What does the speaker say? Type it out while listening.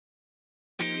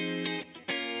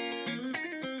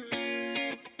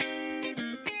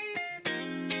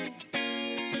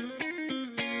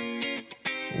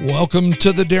Welcome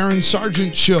to the Darren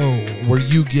Sargent Show, where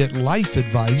you get life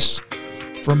advice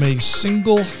from a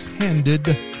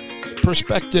single-handed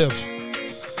perspective.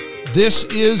 This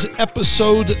is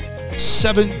episode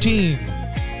 17,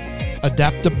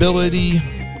 Adaptability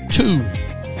Ii.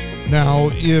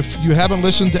 Now, if you haven't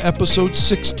listened to episode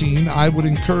 16, I would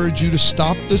encourage you to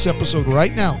stop this episode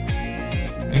right now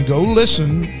and go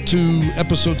listen to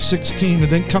episode 16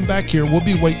 and then come back here. We'll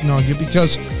be waiting on you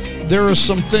because there are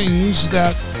some things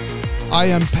that I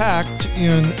unpacked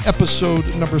in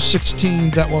episode number 16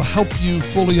 that will help you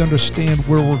fully understand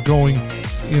where we're going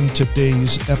in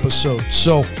today's episode.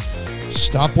 So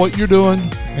stop what you're doing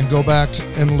and go back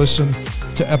and listen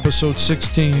to episode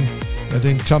 16 and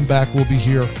then come back. We'll be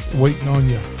here waiting on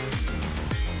you.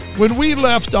 When we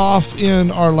left off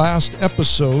in our last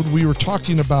episode, we were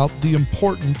talking about the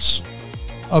importance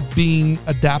of being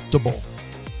adaptable.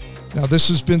 Now, this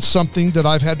has been something that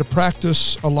I've had to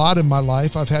practice a lot in my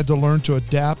life. I've had to learn to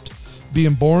adapt,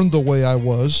 being born the way I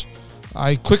was.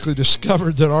 I quickly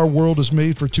discovered that our world is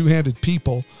made for two-handed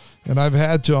people, and I've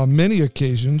had to, on many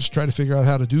occasions, try to figure out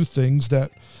how to do things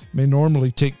that may normally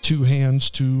take two hands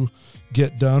to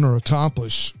get done or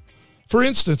accomplish. For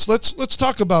instance, let's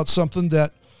talk about something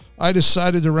that I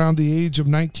decided around the age of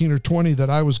 19 or 20 that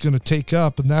I was going to take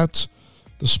up, and that's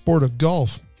the sport of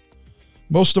golf.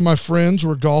 Most of my friends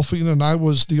were golfing, and I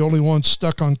was the only one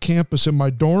stuck on campus in my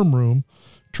dorm room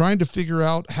trying to figure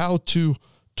out how to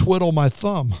twiddle my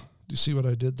thumb. Do you see what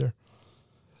I did there?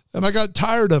 And I got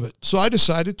tired of it, so I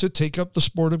decided to take up the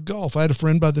sport of golf. I had a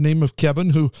friend by the name of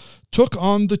Kevin who took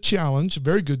on the challenge, a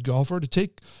very good golfer, to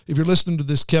take, if you're listening to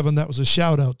this, Kevin, that was a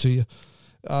shout out to you.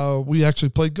 We actually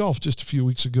played golf just a few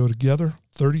weeks ago together,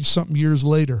 30-something years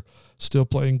later, still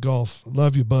playing golf.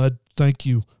 Love you, bud. Thank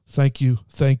you.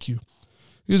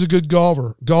 He was a good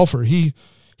golfer. He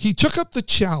took up the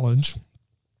challenge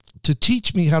to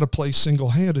teach me how to play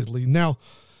single-handedly. Now,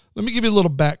 let me give you a little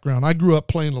background. I grew up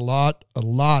playing a lot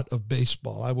of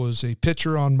baseball. I was a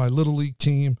pitcher on my little league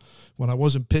team. When I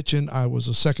wasn't pitching, I was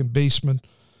a second baseman.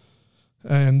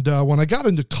 And when I got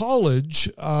into college,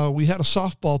 we had a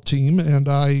softball team, and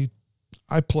I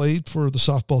played for the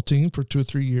softball team for 2 or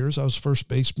 3 years. I was first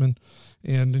baseman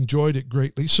and enjoyed it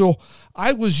greatly. So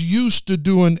I was used to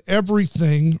doing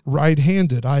everything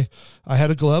right-handed. I had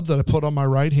a glove that I put on my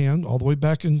right hand all the way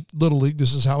back in Little League.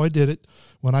 This is how I did it.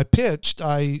 When I pitched,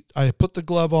 I put the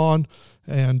glove on,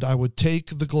 and I would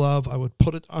take the glove, I would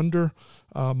put it under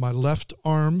my left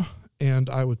arm, and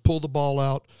I would pull the ball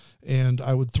out, and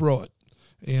I would throw it.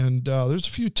 And there's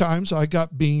a few times I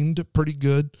got beaned pretty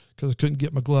good because I couldn't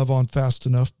get my glove on fast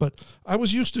enough, but I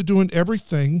was used to doing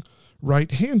everything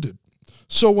right-handed.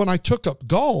 So when I took up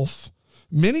golf,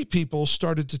 many people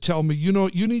started to tell me, you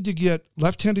need to get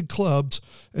left-handed clubs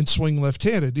and swing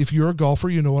left-handed. If you're a golfer,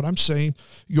 you know what I'm saying.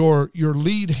 Your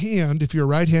lead hand, if you're a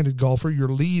right-handed golfer, your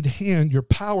lead hand, your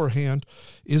power hand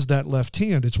is that left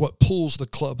hand. It's what pulls the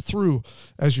club through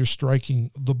as you're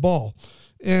striking the ball.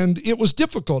 And it was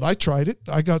difficult. I tried it.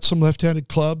 I got some left-handed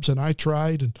clubs, and I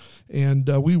tried, and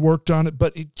we worked on it,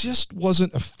 but it just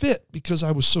wasn't a fit because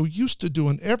I was so used to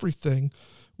doing everything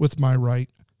with my right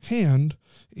hand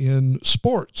in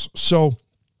sports. So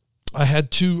I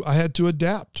had to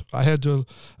adapt. I had to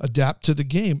adapt to the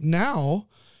game. Now,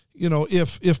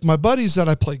 if my buddies that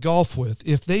I play golf with,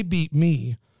 if they beat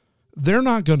me, they're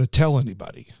not going to tell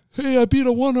anybody, hey, I beat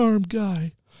a one-armed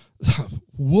guy.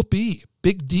 Whoopee,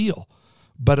 big deal.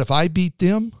 But if I beat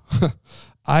them,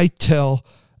 I tell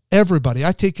everybody.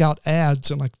 I take out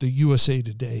ads in like the USA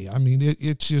Today. I mean,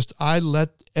 it's just, I let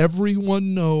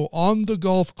everyone know on the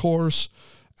golf course,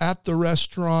 at the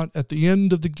restaurant, at the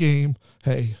end of the game,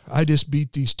 hey, I just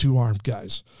beat these two-armed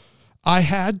guys. I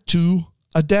had to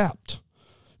adapt.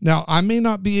 Now, I may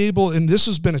not be able, and this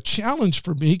has been a challenge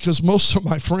for me because most of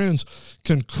my friends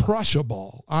can crush a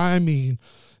ball. I mean,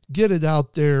 get it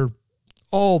out there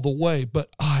all the way, but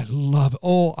I love it.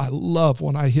 Oh, I love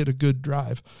when I hit a good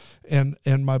drive and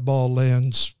my ball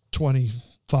lands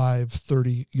 25,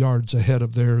 30 yards ahead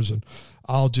of theirs, and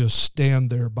I'll just stand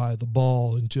there by the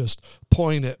ball and just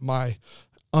point at my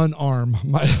unarm,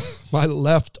 my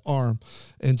left arm,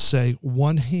 and say,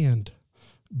 one hand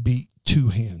beat two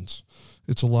hands.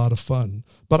 It's a lot of fun.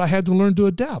 But I had to learn to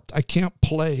adapt. I can't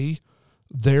play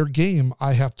their game.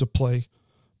 I have to play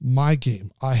my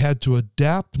game. I had to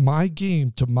adapt my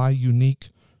game to my unique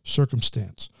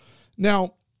circumstance.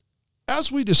 Now,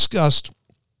 as we discussed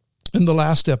in the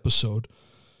last episode,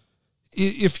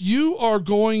 if you are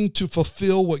going to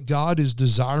fulfill what God is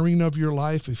desiring of your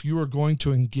life, if you are going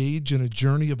to engage in a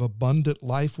journey of abundant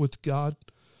life with God,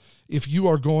 if you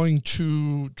are going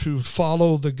to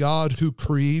follow the God who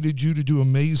created you to do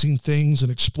amazing things and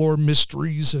explore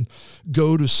mysteries and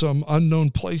go to some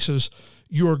unknown places,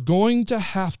 you are going to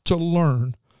have to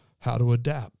learn how to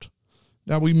adapt.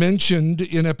 Now, we mentioned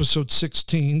in episode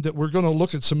 16 that we're going to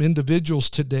look at some individuals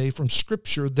today from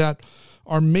Scripture that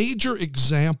are major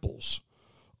examples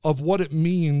of what it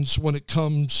means when it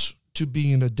comes to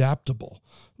being adaptable.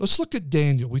 Let's look at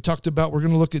Daniel. We're going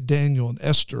to look at Daniel and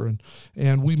Esther,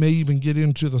 and we may even get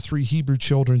into the 3 Hebrew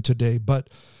children today, but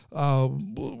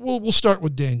we'll start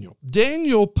with Daniel.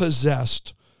 Daniel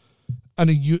possessed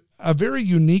a very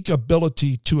unique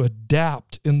ability to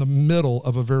adapt in the middle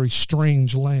of a very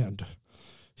strange land.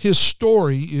 His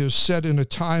story is set in a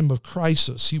time of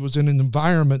crisis. He was in an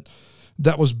environment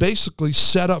that was basically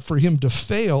set up for him to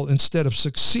fail instead of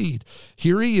succeed.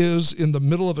 Here he is in the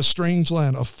middle of a strange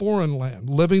land, a foreign land,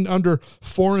 living under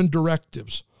foreign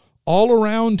directives. All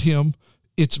around him,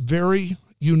 it's very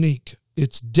unique.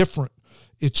 It's different.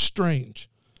 It's strange.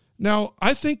 Now,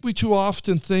 I think we too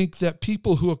often think that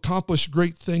people who accomplish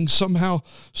great things somehow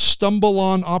stumble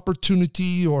on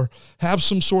opportunity or have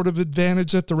some sort of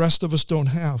advantage that the rest of us don't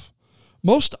have.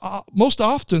 Most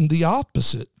often, the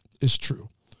opposite is true.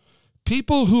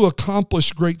 People who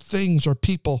accomplish great things are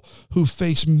people who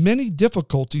face many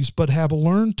difficulties but have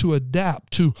learned to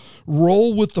adapt, to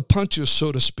roll with the punches,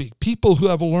 so to speak. People who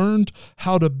have learned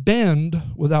how to bend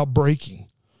without breaking.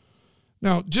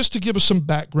 Now, just to give us some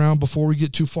background before we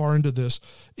get too far into this,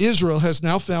 Israel has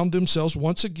now found themselves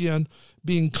once again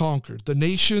being conquered. The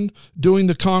nation doing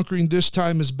the conquering this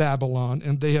time is Babylon,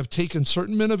 and they have taken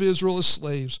certain men of Israel as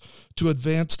slaves to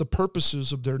advance the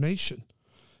purposes of their nation.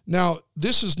 Now,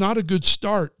 this is not a good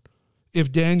start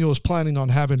if Daniel is planning on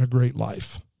having a great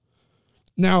life.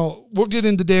 Now, we'll get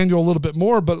into Daniel a little bit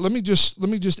more, but let me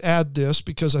just add this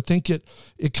because I think it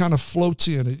kind of floats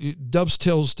in. It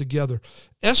dovetails together.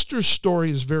 Esther's story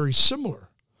is very similar.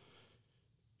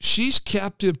 She's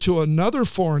captive to another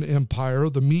foreign empire,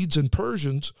 the Medes and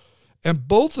Persians, and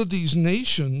both of these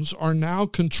nations are now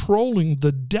controlling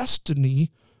the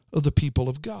destiny of the people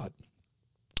of God.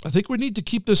 I think we need to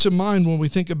keep this in mind when we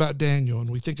think about Daniel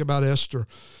and we think about Esther,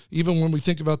 even when we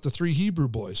think about the 3 Hebrew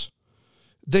boys.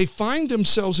 They find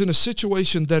themselves in a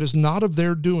situation that is not of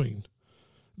their doing.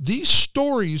 These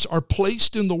stories are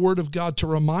placed in the Word of God to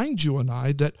remind you and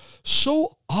I that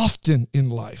so often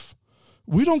in life,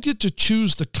 we don't get to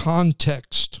choose the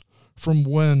context from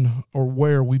when or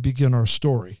where we begin our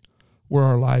story, where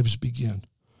our lives begin.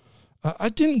 I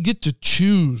didn't get to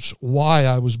choose why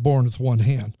I was born with one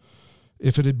hand.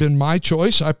 If it had been my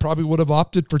choice, I probably would have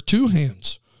opted for 2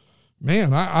 hands.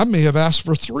 Man, I may have asked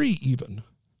for 3 even.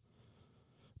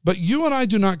 But you and I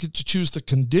do not get to choose the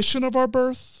condition of our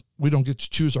birth. We don't get to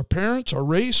choose our parents, our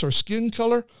race, our skin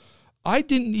color. I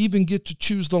didn't even get to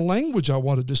choose the language I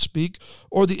wanted to speak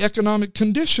or the economic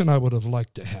condition I would have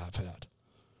liked to have had.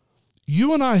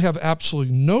 You and I have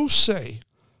absolutely no say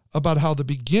about how the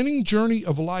beginning journey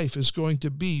of life is going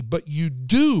to be, but you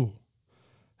do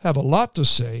have a lot to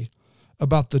say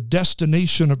about the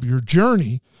destination of your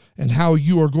journey and how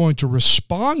you are going to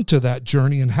respond to that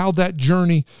journey and how that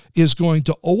journey is going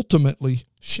to ultimately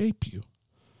shape you.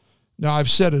 Now, I've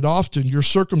said it often, your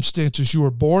circumstances you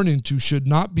are born into should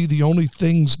not be the only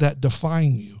things that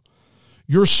define you.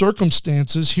 Your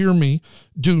circumstances, hear me,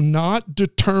 do not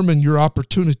determine your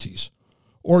opportunities.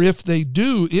 Or if they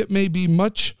do, it may be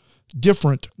much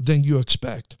different than you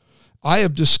expect. I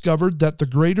have discovered that the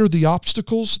greater the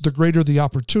obstacles, the greater the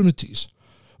opportunities.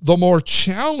 The more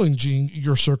challenging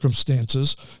your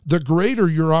circumstances, the greater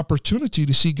your opportunity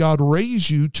to see God raise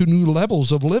you to new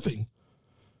levels of living.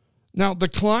 Now, the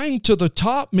climb to the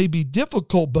top may be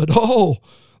difficult, but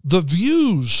the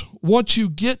views once you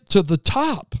get to the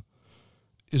top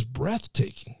is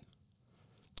breathtaking.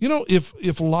 You know,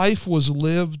 if life was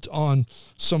lived on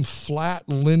some flat,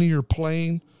 linear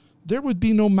plane, there would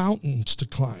be no mountains to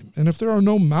climb. And if there are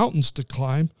no mountains to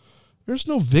climb, there's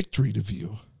no victory to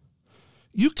view.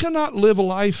 You cannot live a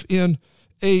life in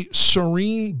a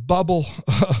serene bubble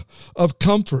of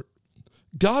comfort.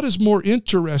 God is more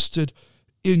interested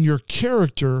in your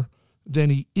character than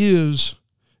he is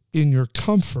in your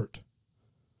comfort.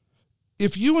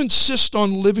 If you insist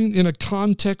on living in a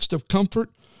context of comfort,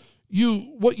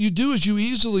 what you do is you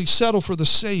easily settle for the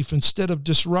safe instead of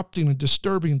disrupting and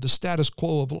disturbing the status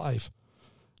quo of life.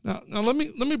 Now let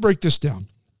me break this down.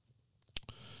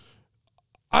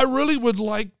 I really would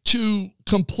like to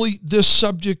complete this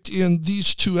subject in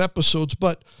these 2 episodes,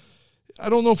 but I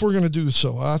don't know if we're going to do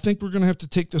so. I think we're going to have to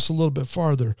take this a little bit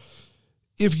farther.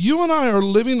 If you and I are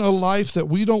living a life that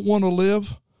we don't want to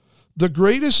live, The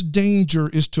greatest danger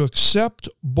is to accept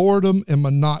boredom and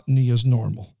monotony as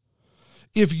normal.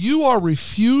 If you are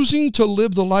refusing to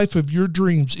live the life of your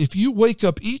dreams, if you wake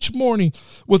up each morning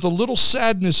with a little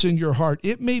sadness in your heart,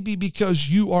 it may be because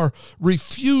you are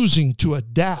refusing to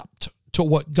adapt to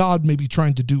what God may be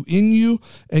trying to do in you,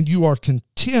 and you are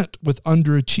content with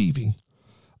underachieving.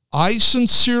 I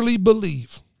sincerely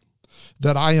believe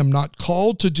that I am not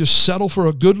called to just settle for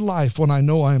a good life when I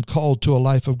know I am called to a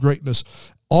life of greatness.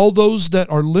 All those that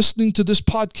are listening to this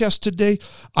podcast today,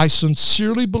 I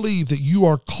sincerely believe that you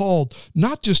are called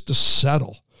not just to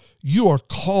settle, you are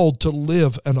called to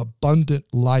live an abundant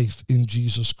life in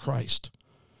Jesus Christ.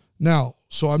 Now,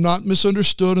 so I'm not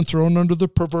misunderstood and thrown under the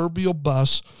proverbial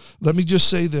bus. Let me just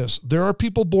say this. There are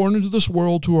people born into this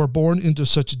world who are born into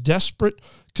such desperate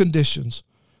conditions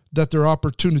that their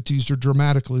opportunities are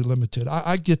dramatically limited.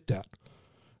 I get that.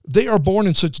 They are born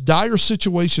in such dire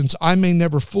situations, I may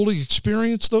never fully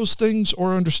experience those things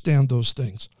or understand those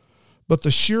things. But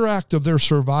the sheer act of their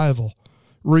survival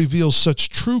reveals such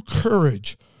true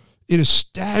courage. It is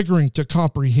staggering to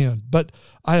comprehend. But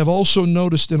I have also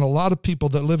noticed in a lot of people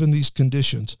that live in these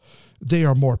conditions, they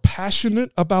are more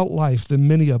passionate about life than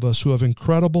many of us who have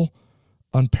incredible,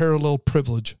 unparalleled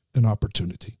privilege and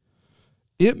opportunity.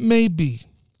 It may be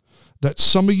that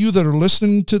some of you that are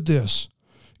listening to this,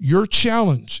 your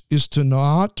challenge is to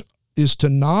not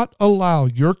allow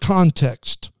your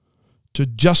context to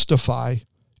justify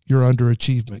your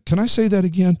underachievement. Can I say that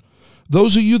again?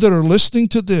 Those of you that are listening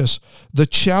to this, the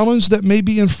challenge that may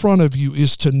be in front of you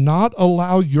is to not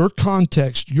allow your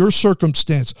context, your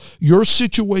circumstance, your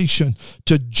situation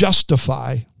to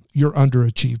justify your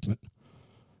underachievement.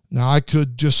 Now, I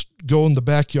could just go in the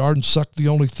backyard and suck the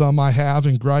only thumb I have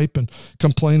and gripe and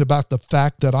complain about the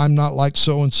fact that I'm not like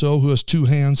so-and-so who has two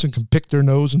hands and can pick their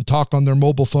nose and talk on their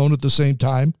mobile phone at the same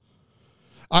time.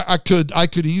 I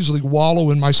could easily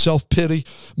wallow in my self-pity,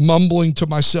 mumbling to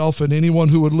myself and anyone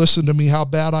who would listen to me how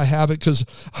bad I have it because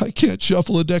I can't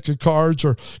shuffle a deck of cards,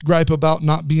 or gripe about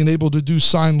not being able to do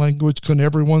sign language because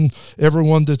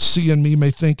everyone that's seeing me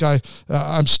may think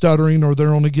I'm stuttering or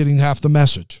they're only getting half the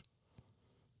message.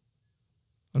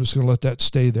 I'm just going to let that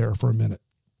stay there for a minute.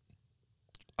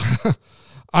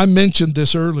 I mentioned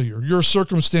this earlier. Your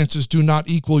circumstances do not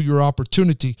equal your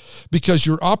opportunity, because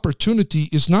your opportunity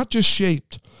is not just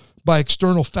shaped by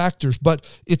external factors, but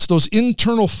it's those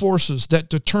internal forces that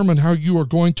determine how you are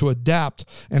going to adapt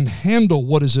and handle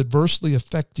what is adversely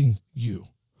affecting you.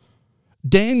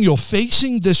 Daniel,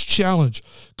 facing this challenge,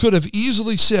 could have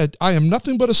easily said, I am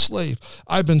nothing but a slave.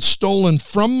 I've been stolen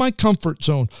from my comfort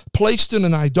zone, placed in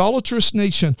an idolatrous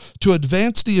nation to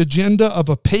advance the agenda of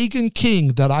a pagan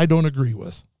king that I don't agree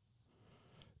with.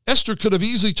 Esther could have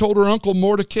easily told her uncle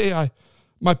Mordecai,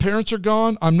 my parents are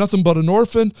gone, I'm nothing but an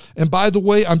orphan, and by the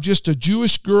way, I'm just a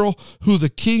Jewish girl who the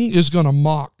king is going to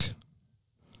mock.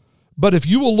 But if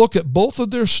you will look at both of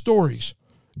their stories,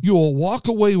 you will walk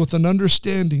away with an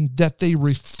understanding that they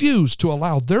refuse to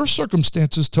allow their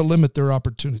circumstances to limit their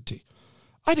opportunity.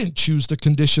 I didn't choose the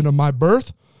condition of my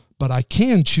birth, but I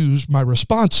can choose my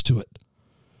response to it.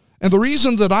 And the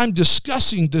reason that I'm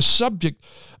discussing this subject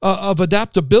of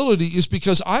adaptability is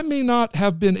because I may not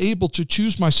have been able to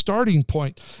choose my starting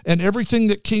point and everything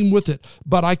that came with it,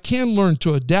 but I can learn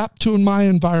to adapt to my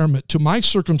environment, to my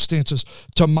circumstances,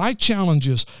 to my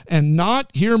challenges, and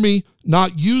not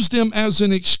use them as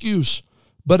an excuse,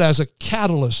 but as a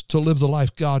catalyst to live the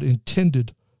life God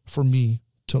intended for me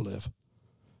to live.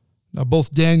 Now,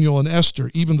 both Daniel and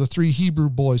Esther, even the three Hebrew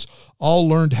boys, all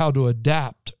learned how to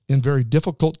adapt in very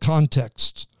difficult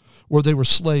contexts where they were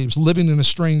slaves living in a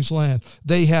strange land.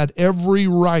 They had every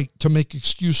right to make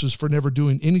excuses for never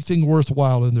doing anything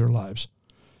worthwhile in their lives.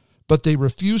 But they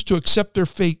refused to accept their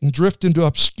fate and drift into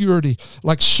obscurity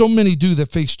like so many do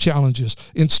that face challenges.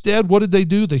 Instead, what did they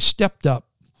do? They stepped up.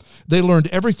 They learned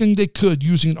everything they could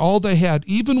using all they had,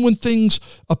 even when things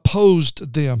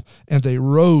opposed them, and they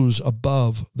rose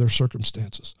above their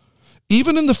circumstances.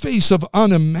 Even in the face of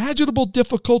unimaginable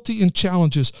difficulty and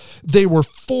challenges, they were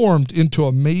formed into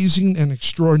amazing and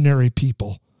extraordinary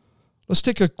people. Let's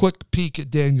take a quick peek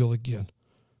at Daniel again.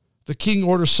 The king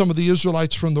orders some of the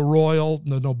Israelites from the royal,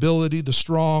 the nobility, the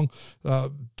strong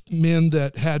men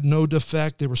that had no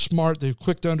defect. They were smart. They were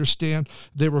quick to understand.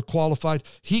 They were qualified.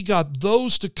 He got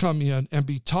those to come in and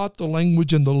be taught the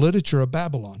language and the literature of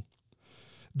Babylon.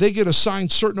 They get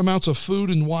assigned certain amounts of food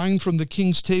and wine from the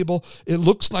king's table. It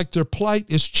looks like their plight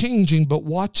is changing, but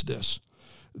watch this.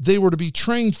 They were to be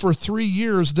trained for 3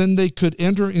 years, then they could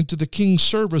enter into the king's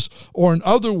service, or in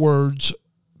other words,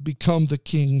 become the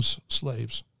king's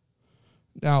slaves.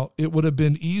 Now, it would have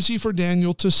been easy for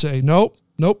Daniel to say, nope,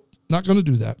 not going to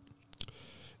do that.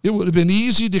 It would have been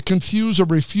easy to confuse a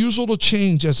refusal to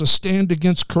change as a stand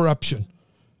against corruption.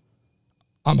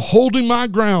 I'm holding my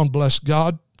ground, bless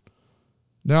God.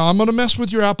 Now, I'm going to mess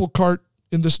with your apple cart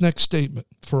in this next statement.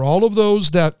 For all of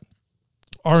those that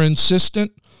are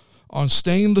insistent on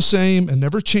staying the same and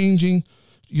never changing,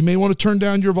 you may want to turn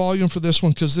down your volume for this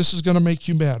one because this is going to make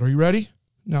you mad. Are you ready?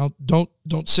 Now, don't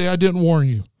say I didn't warn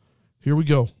you. Here we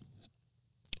go.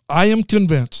 I am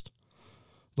convinced,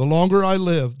 the longer I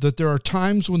live, that there are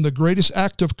times when the greatest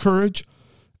act of courage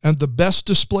and the best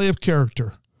display of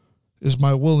character is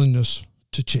my willingness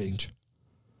to change.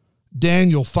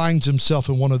 Daniel finds himself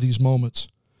in one of these moments.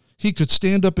 He could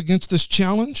stand up against this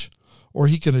challenge, or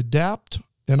he can adapt.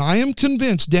 And I am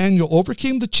convinced Daniel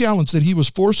overcame the challenge that he was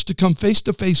forced to come face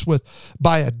to face with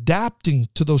by adapting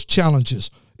to those challenges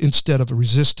instead of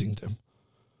resisting them.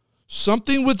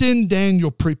 Something within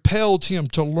Daniel propelled him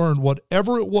to learn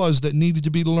whatever it was that needed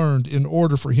to be learned in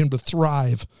order for him to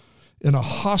thrive in a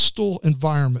hostile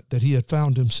environment that he had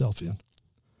found himself in.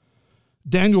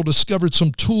 Daniel discovered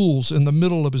some tools in the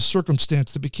middle of his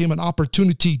circumstance that became an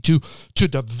opportunity to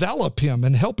develop him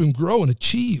and help him grow and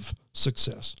achieve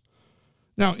success.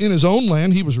 Now, in his own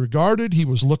land, he was regarded, he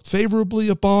was looked favorably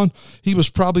upon, he was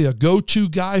probably a go-to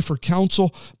guy for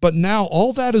counsel, but now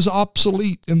all that is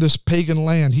obsolete in this pagan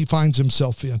land he finds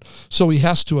himself in. So he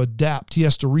has to adapt, he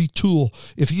has to retool.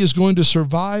 If he is going to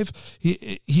survive,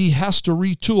 he has to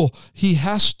retool. He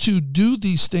has to do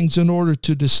these things in order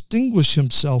to distinguish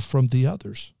himself from the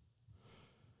others.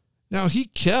 Now, he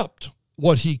kept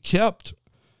what he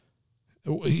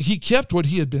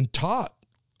had been taught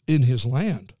in his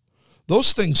land.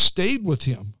 Those things stayed with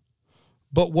him,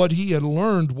 but what he had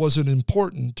learned wasn't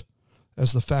important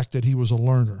as the fact that he was a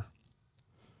learner.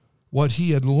 What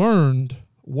he had learned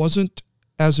wasn't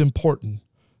as important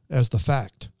as the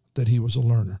fact that he was a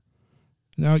learner.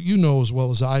 Now, you know as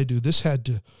well as I do, this had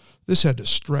to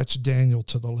stretch Daniel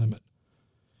to the limit.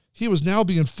 He was now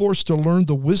being forced to learn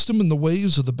the wisdom and the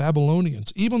ways of the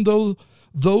Babylonians, even though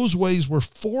those ways were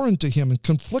foreign to him and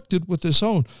conflicted with his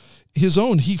own.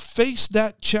 He faced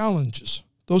those challenges,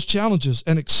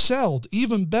 and excelled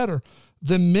even better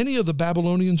than many of the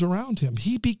Babylonians around him.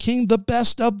 He became the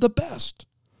best of the best.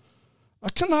 I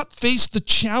cannot face the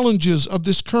challenges of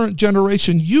this current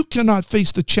generation. You cannot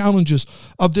face the challenges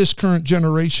of this current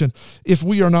generation if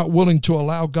we are not willing to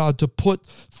allow God to put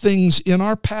things in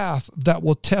our path that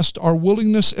will test our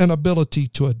willingness and ability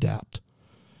to adapt.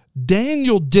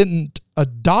 Daniel didn't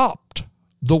adopt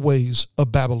the ways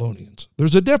of Babylonians.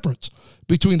 There's a difference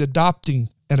between adopting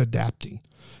and adapting.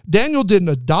 Daniel didn't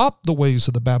adopt the ways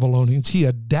of the Babylonians. He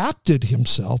adapted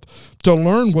himself to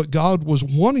learn what God was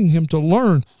wanting him to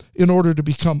learn in order to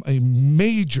become a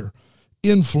major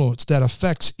influence that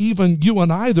affects even you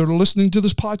and I that are listening to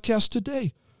this podcast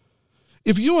today.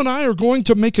 If you and I are going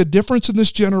to make a difference in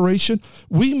this generation,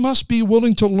 we must be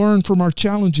willing to learn from our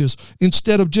challenges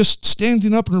instead of just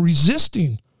standing up and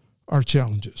resisting our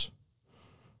challenges.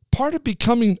 Part of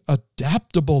becoming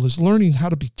adaptable is learning how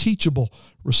to be teachable,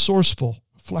 resourceful,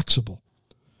 flexible.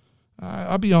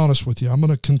 I'll be honest with you. I'm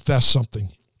going to confess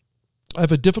something. I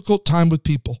have a difficult time with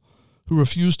people who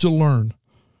refuse to learn,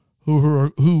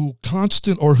 who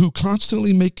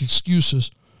constantly make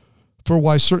excuses for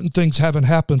why certain things haven't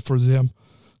happened for them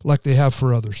like they have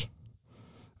for others.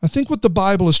 I think what the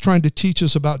Bible is trying to teach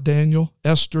us about Daniel,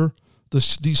 Esther,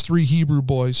 these three Hebrew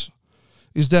boys,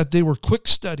 is that they were quick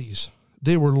studies.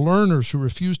 They were learners who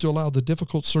refused to allow the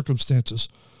difficult circumstances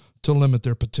to limit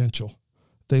their potential.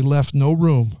 They left no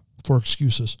room for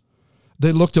excuses.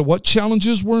 They looked at what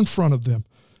challenges were in front of them.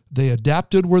 They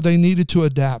adapted where they needed to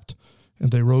adapt,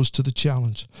 and they rose to the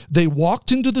challenge. They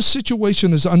walked into the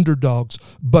situation as underdogs,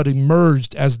 but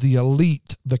emerged as the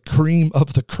elite, the cream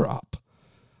of the crop.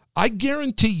 I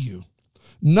guarantee you,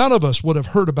 none of us would have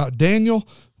heard about Daniel.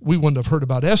 We wouldn't have heard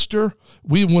about Esther.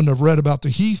 We wouldn't have read about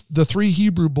the three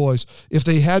Hebrew boys if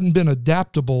they hadn't been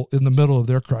adaptable in the middle of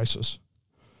their crisis.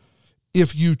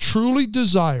 If you truly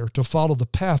desire to follow the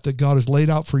path that God has laid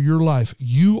out for your life,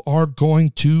 you are going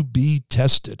to be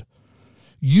tested.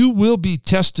 You will be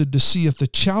tested to see if the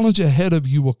challenge ahead of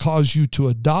you will cause you to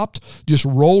adopt, just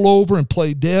roll over and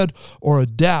play dead, or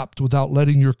adapt without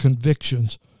letting your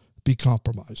convictions be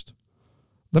compromised.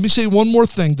 Let me say one more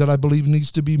thing that I believe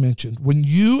needs to be mentioned. When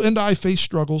you and I face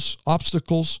struggles,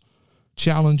 obstacles,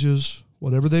 challenges,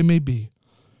 whatever they may be,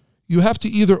 you have to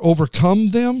either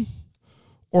overcome them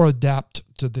or adapt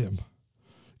to them.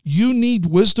 You need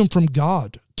wisdom from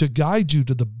God to guide you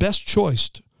to the best choice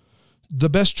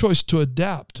to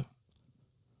adapt.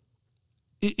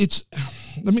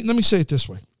 Let me say it this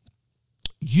way.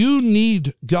 You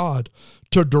need God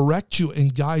to direct you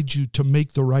and guide you to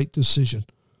make the right decision.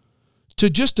 To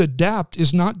just adapt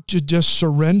is not to just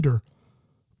surrender,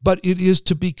 but it is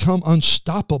to become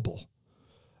unstoppable.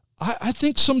 I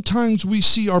think sometimes we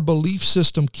see our belief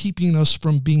system keeping us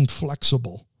from being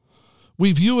flexible.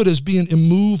 We view it as being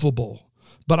immovable.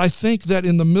 But I think that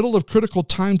in the middle of critical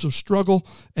times of struggle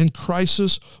and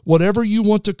crisis, whatever you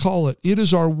want to call it, it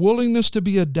is our willingness to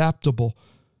be adaptable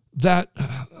that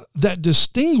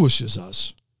distinguishes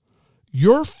us.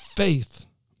 Your faith,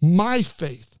 my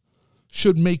faith,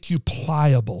 should make you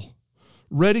pliable,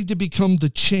 ready to become the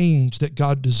change that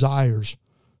God desires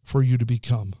for you to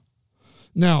become.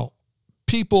 Now,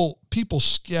 people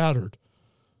scattered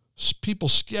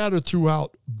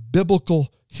throughout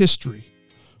biblical history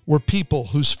were people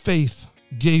whose faith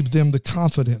gave them the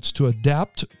confidence to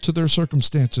adapt to their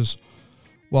circumstances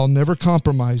while never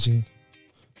compromising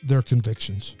their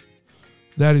convictions.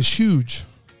 That is huge,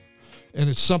 and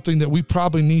it's something that we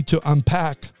probably need to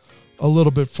unpack a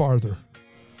little bit farther.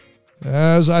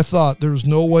 As I thought, there's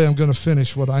no way I'm going to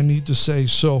finish what I need to say,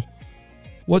 so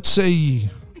what say ye?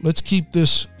 Let's keep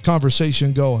this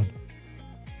conversation going.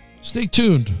 Stay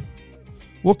tuned.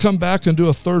 We'll come back and do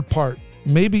a third part,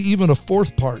 maybe even a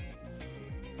fourth part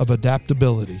of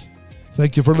adaptability.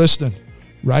 Thank you for listening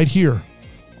right here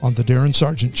on The Darren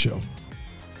Sargent Show.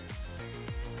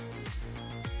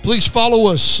 Please follow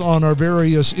us on our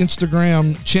various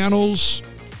Instagram channels,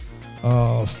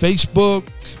 Facebook,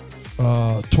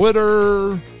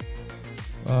 Twitter,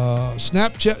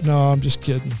 Snapchat. No, I'm just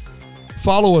kidding.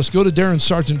 Follow us. Go to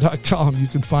darrensargent.com. You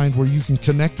can find where you can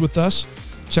connect with us.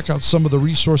 Check out some of the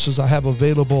resources I have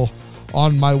available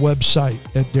on my website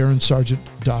at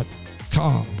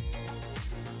darrensargent.com.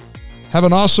 Have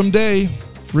an awesome day.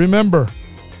 Remember,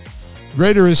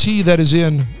 greater is he that is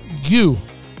in you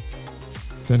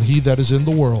than he that is in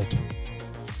the world.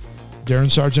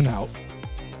 Darren Sargent out.